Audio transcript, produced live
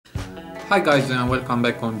Hi guys and welcome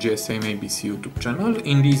back on GSM-ABC YouTube channel.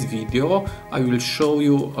 In this video I will show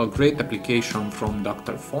you a great application from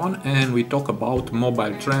Dr. Phone and we talk about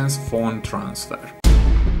MobileTrans phone transfer.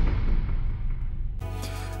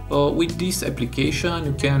 With this application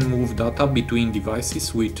you can move data between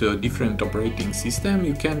devices with different operating systems.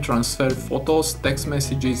 You can transfer photos, text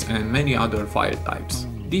messages and many other file types.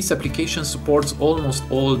 This application supports almost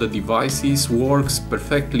all the devices, works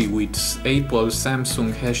perfectly with Apple,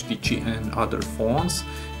 Samsung, HTC and other phones.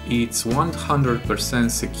 It's 100%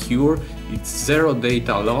 secure, it's zero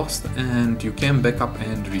data lost and you can backup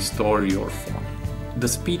and restore your phone. The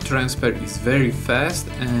speed transfer is very fast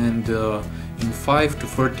and in 5 to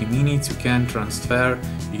 30 minutes you can transfer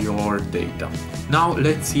your data. Now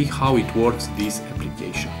let's see how it works, this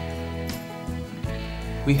application.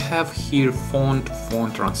 We have here phone to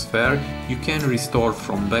phone transfer. You can restore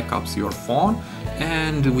from backups your phone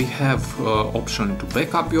and we have option to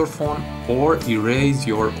backup your phone or erase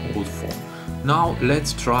your old phone. Now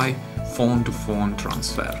let's try phone to phone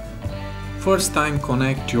transfer. First time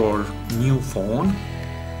connect your new phone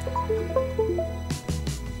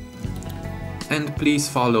and please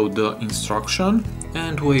follow the instruction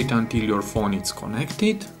and wait until your phone is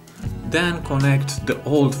connected. Then connect the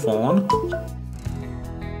old phone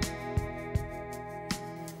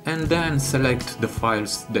and then select the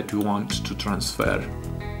files that you want to transfer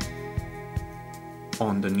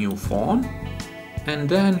on the new phone and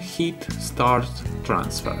then hit start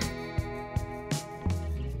transfer.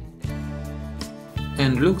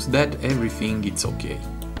 And looks that everything is okay.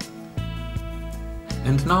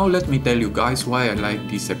 And now let me tell you guys why I like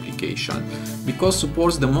this application. Because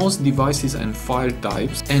supports the most devices and file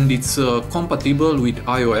types and it's compatible with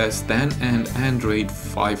iOS 10 and Android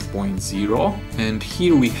 5.0. And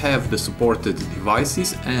here we have the supported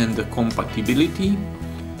devices and the compatibility.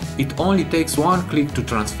 It only takes one click to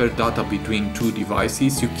transfer data between two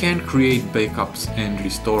devices. You can create backups and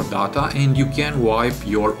restore data and you can wipe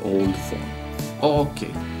your old phone.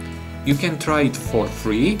 Okay, you can try it for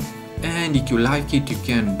free. And if you like it, you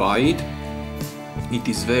can buy it. It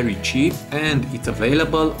is very cheap and it's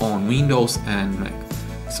available on Windows and Mac.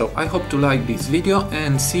 So I hope to like this video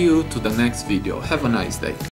and see you to the next video. Have a nice day.